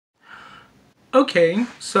Okay,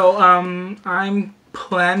 so I'm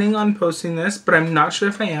planning on posting this, but I'm not sure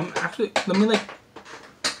if I am. Actually, let me like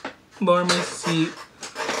lower my seat.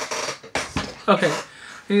 Okay,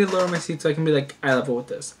 I need to lower my seat so I can be like eye level with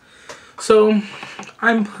this. So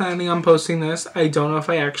I'm planning on posting this. I don't know if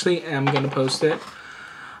I actually am gonna post it.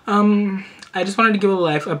 I just wanted to give a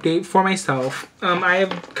life update for myself. I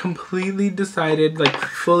have completely decided, like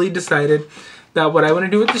fully decided, that what I want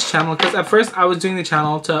to do with this channel, because at first I was doing the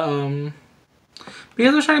channel to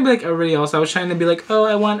because I was trying to be like everybody else. I was trying to be like, oh,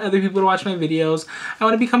 I want other people to watch my videos. I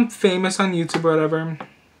want to become famous on YouTube or whatever.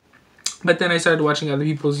 But then I started watching other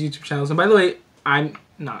people's YouTube channels. And by the way, I'm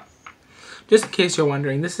not. Just in case you're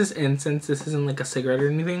wondering, this is incense. This isn't like a cigarette or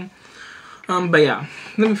anything. But yeah,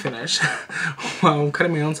 let me finish. Wow, I'm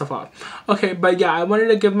cutting my own stuff off. Okay, but yeah, I wanted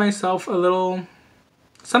to give myself a little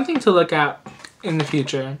something to look at in the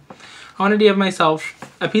future. I wanted to give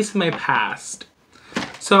myself a piece of my past.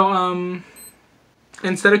 So,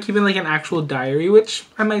 instead of keeping like an actual diary, which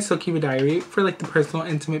I might still keep a diary for like the personal,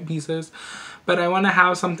 intimate pieces, but I want to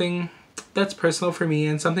have something that's personal for me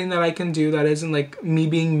and something that I can do that isn't like me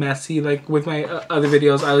being messy. Like with my other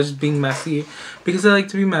videos, I was just being messy because I like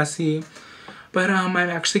to be messy. But I'm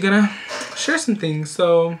actually gonna share some things.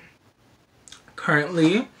 So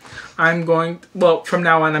currently, from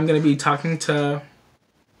now on, I'm gonna be talking to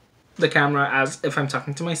the camera as if I'm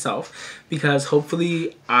talking to myself, because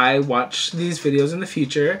hopefully I watch these videos in the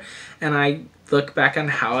future and I look back on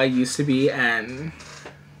how I used to be and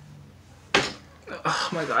oh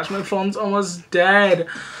my gosh, my phone's almost dead.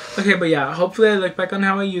 Okay, but yeah, hopefully I look back on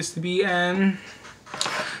how I used to be and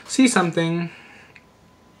see something.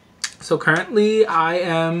 So currently I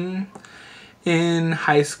am in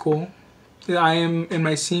high school. I am in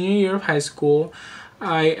my senior year of high school.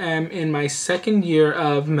 I am in my second year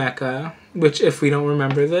of Mecca, which if we don't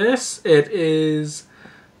remember this, it is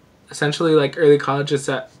essentially like early college,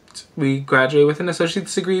 except we graduate with an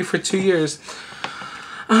associate's degree for 2 years.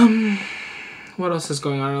 What else is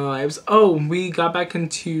going on in our lives? Oh, we got back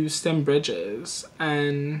into STEM Bridges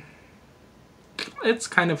and it's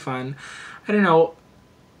kind of fun. I don't know.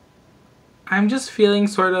 I'm just feeling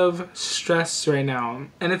sort of stressed right now.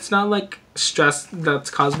 And it's not like stress that's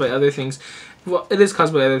caused by other things. Well, it is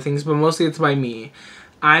caused by other things, but mostly it's by me.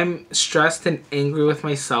 I'm stressed and angry with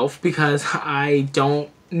myself because I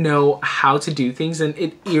don't know how to do things, and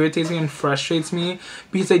it irritates me and frustrates me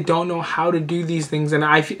because I don't know how to do these things, and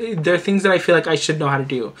there are things that I feel like I should know how to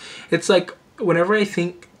do. It's like whenever I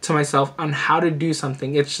think to myself on how to do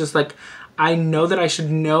something, it's just like I know that I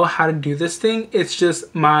should know how to do this thing. It's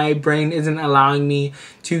just my brain isn't allowing me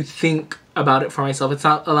to think about it for myself. It's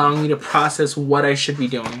not allowing me to process what I should be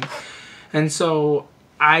doing. And so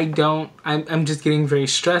I'm just getting very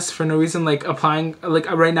stressed for no reason. Like applying, like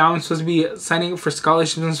right now I'm supposed to be signing up for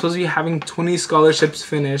scholarships. I'm supposed to be having 20 scholarships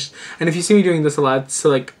finished. And if you see me doing this a lot, it's to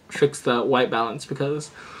like fix the white balance because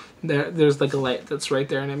there's like a light that's right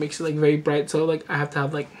there and it makes it like very bright. So like I have to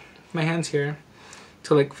have like my hands here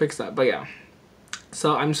to like fix that. But yeah,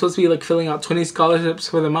 so I'm supposed to be like filling out 20 scholarships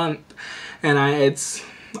for the month, and it's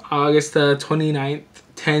August the 29th,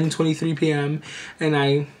 10:23 p.m. and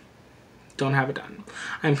I don't have it done.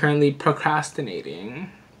 I'm currently procrastinating,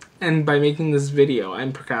 and by making this video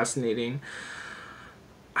I'm procrastinating.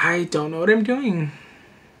 I don't know what I'm doing,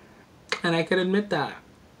 and I can admit that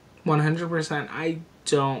 100%. I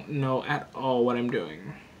don't know at all what I'm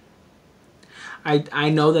doing. I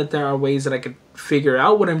know that there are ways that I could figure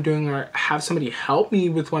out what I'm doing or have somebody help me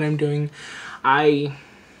with what I'm doing. I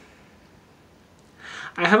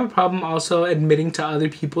have a problem also admitting to other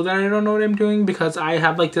people that I don't know what I'm doing, because I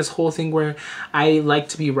have like this whole thing where I like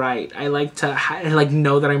to be right. I like to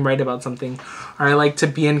know that I'm right about something, or I like to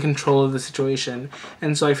be in control of the situation.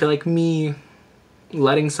 And so I feel like me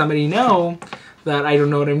letting somebody know that I don't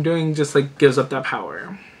know what I'm doing just like gives up that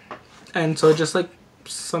power. And so just like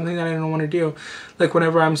something that I don't want to do. Like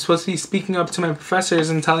whenever I'm supposed to be speaking up to my professors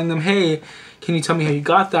and telling them, hey, can you tell me how you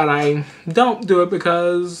got that? I don't do it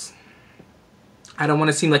because I don't want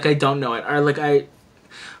to seem like I don't know it, or like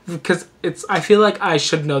because I feel like I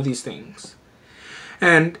should know these things.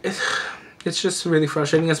 And it's just really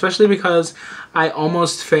frustrating, especially because I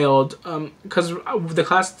almost failed, because the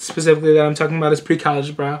class specifically that I'm talking about is pre-cal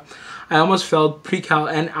algebra. I almost failed pre-cal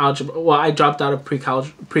and algebra. Well, I dropped out of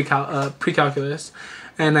pre-calculus,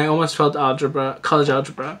 and I almost failed algebra, college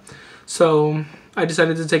algebra. So I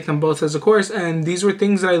decided to take them both as a course, and these were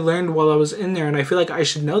things that I learned while I was in there, and I feel like I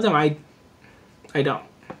should know them. I don't.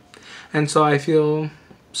 And so I feel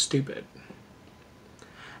stupid.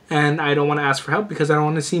 And I don't want to ask for help because I don't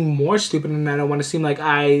want to seem more stupid, and I don't want to seem like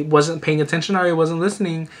I wasn't paying attention or I wasn't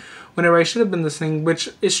listening whenever I should have been listening, which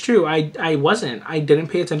is true. I wasn't. I didn't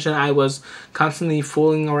pay attention. I was constantly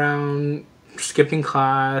fooling around, skipping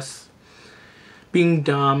class, being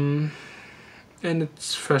dumb, and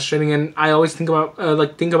it's frustrating. And I always think about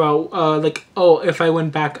oh, if I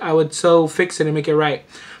went back, I would so fix it and make it right.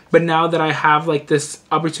 But now that I have like this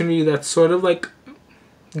opportunity that's sort of like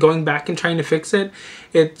going back and trying to fix it,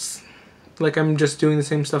 it's like I'm just doing the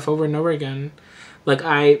same stuff over and over again. Like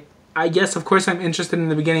I guess of course I'm interested in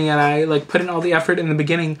the beginning, and I like put in all the effort in the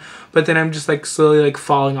beginning, but then I'm just like slowly like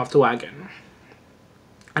falling off the wagon.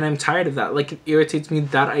 And I'm tired of that. Like, it irritates me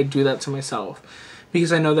that I do that to myself.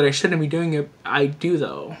 Because I know that I shouldn't be doing it. I do,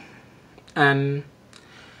 though. And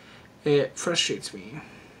it frustrates me.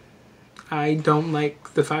 I don't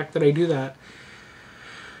like the fact that I do that.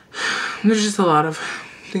 There's just a lot of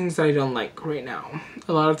things that I don't like right now.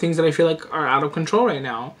 A lot of things that I feel like are out of control right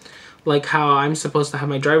now. Like how I'm supposed to have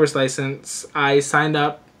my driver's license. I signed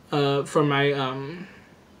up for my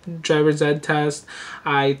driver's ed test.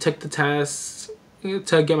 I took the test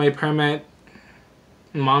to get my permit.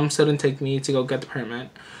 Mom still didn't take me to go get the permit.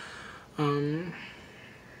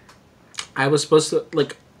 I was supposed to,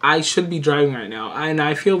 like, I should be driving right now, and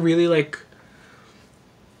I feel really like,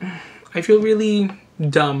 I feel really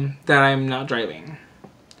dumb that I'm not driving.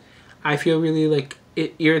 I feel really like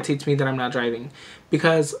it irritates me that I'm not driving,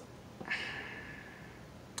 because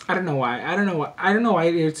I don't know why. I don't know why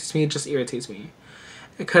it irritates me. It just irritates me.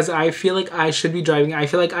 Because I feel like I should be driving. I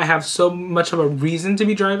feel like I have so much of a reason to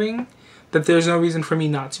be driving that there's no reason for me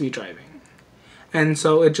not to be driving. And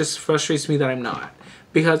so it just frustrates me that I'm not.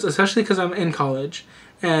 Because, especially because I'm in college,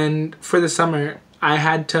 and for the summer, I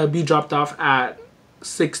had to be dropped off at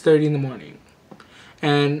 6:30 in the morning.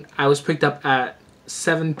 And I was picked up at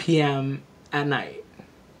 7 p.m. at night.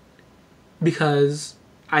 Because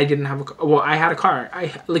I didn't have a car. Well, I had a car.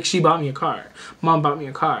 She bought me a car. Mom bought me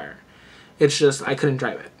a car. It's just, I couldn't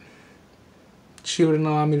drive it. She wouldn't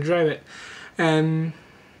allow me to drive it. And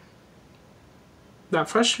that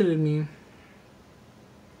frustrated me.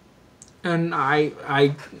 And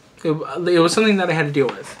it was something that I had to deal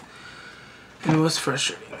with. And it was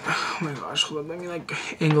frustrating. Oh my gosh, hold on, let me like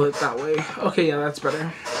angle it that way. Okay, yeah, that's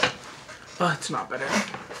better. Oh, it's not better.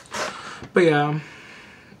 But yeah,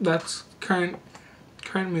 that's current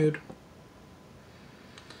mood.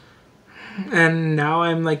 And now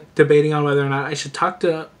I'm like debating on whether or not I should talk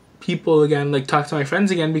to people again, like talk to my friends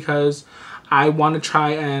again, because I want to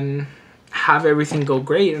try and have everything go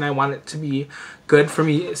great, and I want it to be good for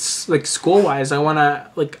me, like school wise. I want to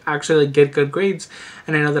like actually like get good grades,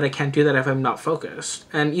 and I know that I can't do that if I'm not focused.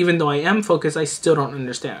 And even though I am focused, I still don't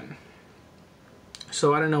understand.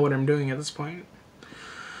 So I don't know what I'm doing at this point.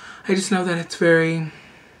 I just know that it's very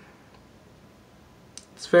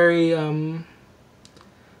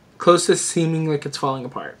close to seeming like it's falling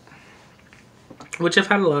apart. Which I've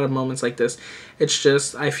had a lot of moments like this. It's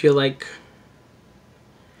just, I feel like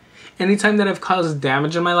anytime that I've caused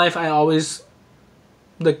damage in my life, I always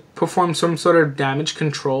like perform some sort of damage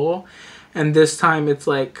control. And this time it's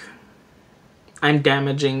like I'm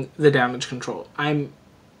damaging the damage control. I'm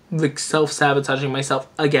like self-sabotaging myself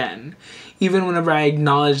again. Even whenever I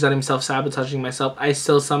acknowledge that I'm self-sabotaging myself, I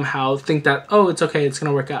still somehow think that, oh, it's okay, it's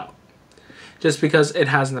gonna work out. Just because it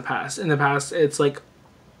has in the past. In the past, it's like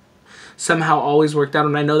somehow always worked out,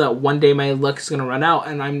 and I know that one day my luck is gonna run out,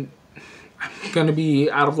 and I'm gonna be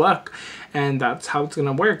out of luck, and that's how it's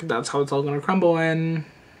gonna work. That's how it's all gonna crumble, and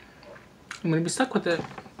I'm gonna be stuck with it.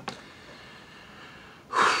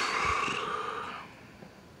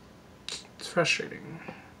 It's frustrating.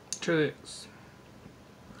 It truly is.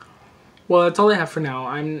 Well, that's all I have for now.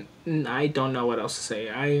 I don't know what else to say.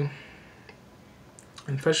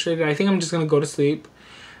 I'm frustrated. I think I'm just gonna go to sleep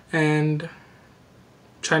and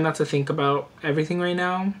try not to think about everything right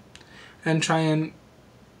now, and try and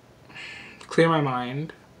clear my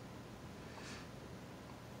mind.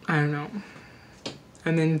 I don't know.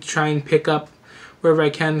 And then try and pick up wherever I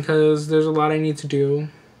can, because there's a lot I need to do.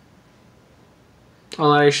 A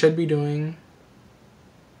lot I should be doing.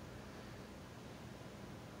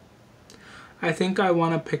 I think I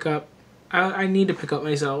want to pick up. I need to pick up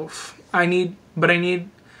myself. I need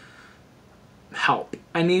help.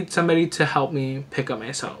 I need somebody to help me pick up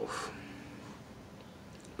myself.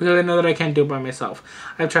 Because I know that I can't do it by myself.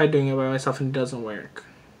 I've tried doing it by myself and it doesn't work.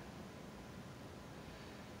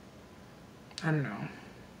 I don't know.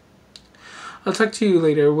 I'll talk to you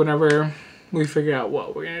later whenever we figure out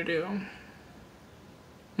what we're gonna do.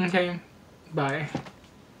 Okay, bye.